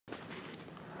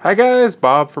Hi guys,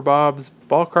 Bob for Bob's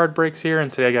Ball Card Breaks here,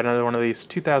 and today I got another one of these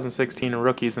 2016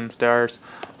 Rookies and Stars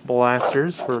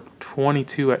blasters for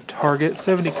 22 at Target,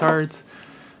 70 cards,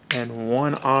 and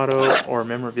one auto or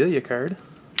memorabilia card.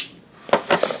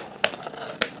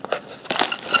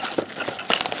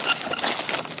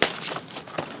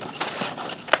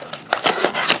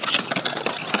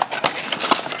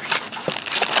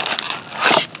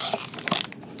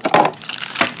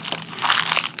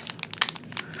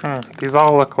 These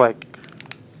all look like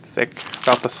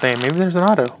about the same. Maybe there's an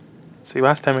auto. See,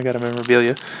 last time we got a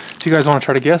memorabilia. Do you guys want to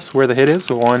try to guess where the hit is?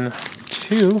 1,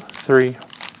 2, 3,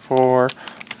 4,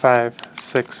 5,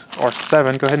 6, or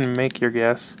 7. Go ahead and make your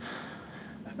guess.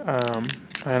 I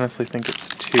honestly think it's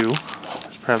 2.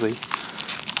 There's probably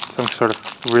some sort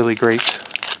of really great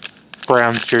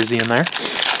Browns jersey in there.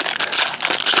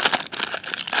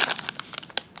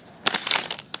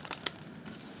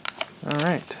 All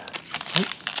right.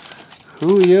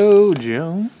 Julio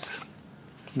Jones,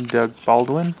 Doug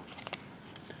Baldwin,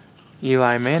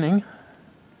 Eli Manning,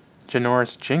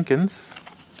 Janoris Jenkins,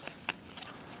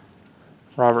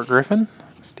 Robert Griffin,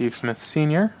 Steve Smith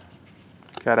Sr.,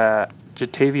 got a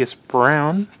Jatavius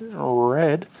Brown,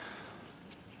 red,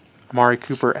 Amari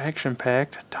Cooper Action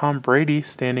Packed, Tom Brady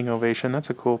Standing Ovation,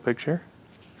 that's a cool picture,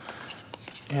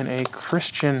 and a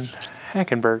Christian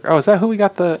Hackenberg. Oh, is that who we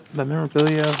got the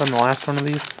memorabilia of on the last one of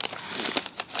these?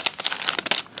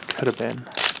 Could have been.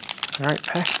 Alright,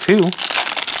 pack 2.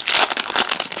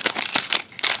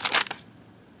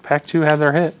 Pack 2 has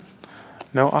our hit.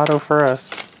 No auto for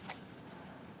us.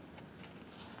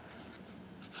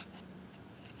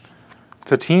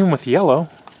 It's a team with yellow.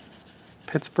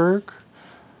 Pittsburgh,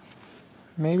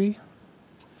 maybe.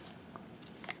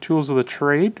 Tools of the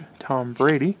Trade, Tom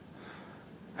Brady.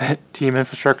 Team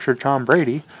Infrastructure, Tom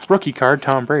Brady. Rookie card,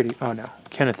 Tom Brady. Oh no,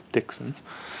 Kenneth Dixon.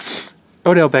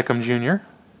 Odell Beckham Jr.,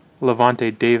 Levante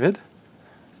David,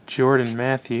 Jordan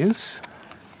Matthews,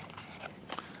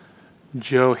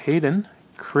 Joe Hayden,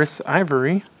 Chris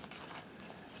Ivory,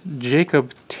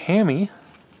 Jacob Tammy,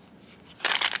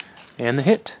 and the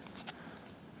hit.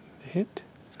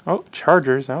 Oh,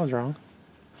 Chargers, that was wrong.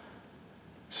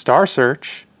 Star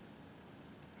Search,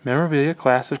 memorabilia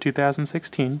class of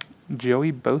 2016,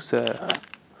 Joey Bosa.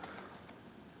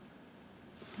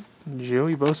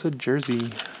 Joey Bosa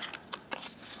jersey.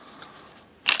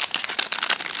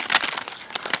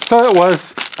 So it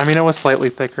was, it was slightly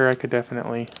thicker. I could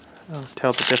definitely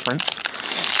tell the difference.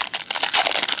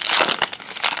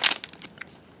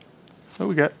 Oh,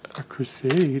 we got a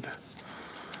Crusade.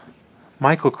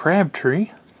 Michael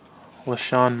Crabtree,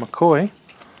 LaShawn McCoy,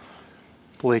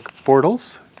 Blake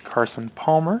Bortles, Carson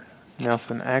Palmer,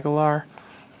 Nelson Aguilar,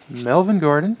 Melvin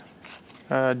Gordon,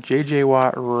 J.J.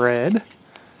 Watt red,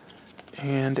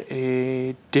 and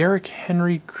a Derrick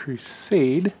Henry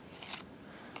Crusade.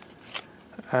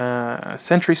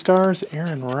 Century Stars,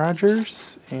 Aaron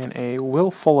Rodgers, and a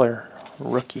Will Fuller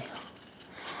rookie.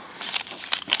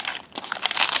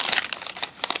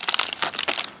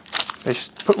 They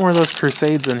should put more of those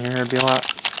Crusades in here. It'd be a lot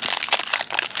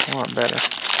better.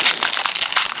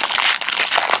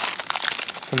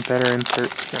 Some better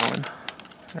inserts going.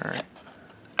 All right.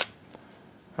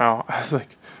 Oh, I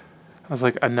was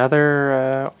like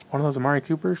another one of those Amari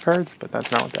Cooper cards, but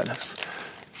that's not what that is.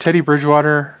 Teddy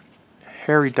Bridgewater,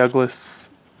 Harry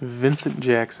Douglas, Vincent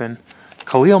Jackson,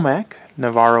 Khalil Mack,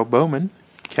 Navarro Bowman,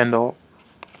 Kendall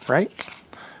Wright,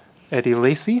 Eddie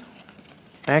Lacy,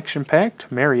 Action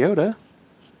Packed, Mariota,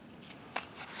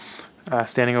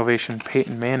 Standing Ovation,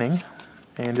 Peyton Manning,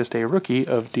 and just a rookie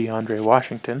of DeAndre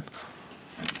Washington.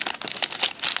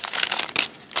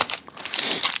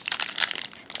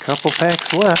 Couple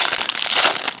packs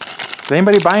left. Is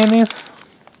anybody buying these?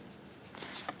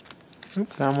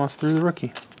 Oops, I almost threw the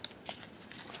rookie.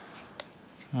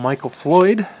 Michael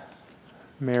Floyd,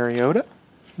 Mariota,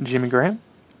 Jimmy Graham,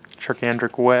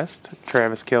 Charkandrick West,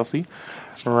 Travis Kelce,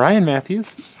 Ryan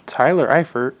Matthews, Tyler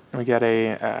Eifert. We got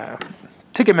a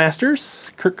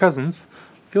Ticketmasters, Kirk Cousins.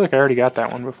 I feel like I already got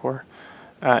that one before.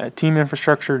 Team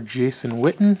Infrastructure, Jason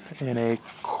Witten, and a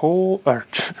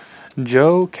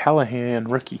Joe Callahan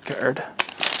rookie card.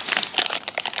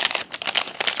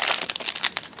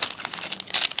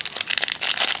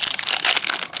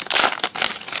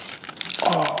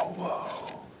 Oh,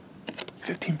 whoa.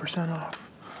 15% off.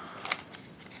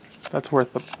 That's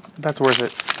worth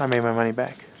it. I made my money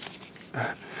back.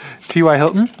 T.Y.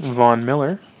 Hilton, Von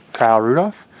Miller, Kyle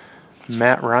Rudolph,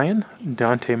 Matt Ryan,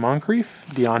 Dante Moncrief,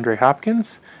 DeAndre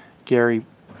Hopkins, Gary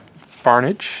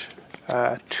Barnidge,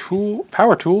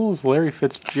 Power Tools, Larry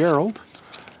Fitzgerald,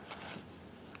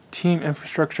 Team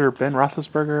Infrastructure, Ben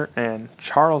Roethlisberger, and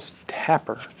Charles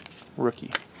Tapper,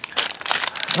 rookie.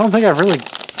 I don't think I've really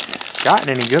gotten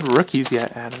any good rookies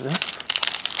yet out of this.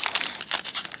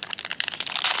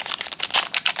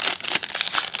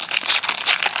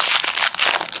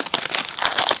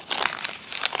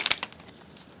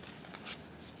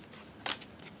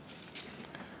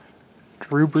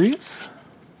 Drew Brees,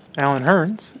 Alan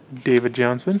Hearns, David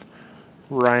Johnson,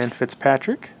 Ryan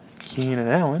Fitzpatrick, Keenan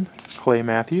Allen, Clay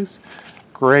Matthews,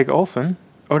 Greg Olson,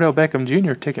 Odell Beckham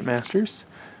Jr. Ticketmasters,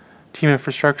 Team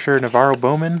Infrastructure Navarro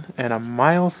Bowman, and a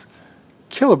Miles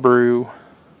Killebrew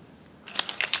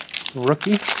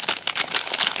rookie.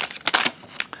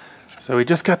 So we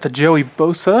just got the Joey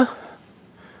Bosa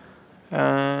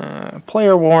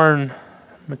player worn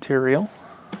material.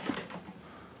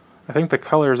 I think the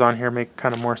colors on here make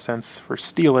kind of more sense for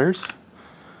Steelers.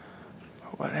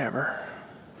 Whatever.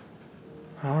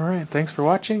 Alright, thanks for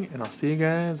watching, and I'll see you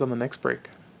guys on the next break.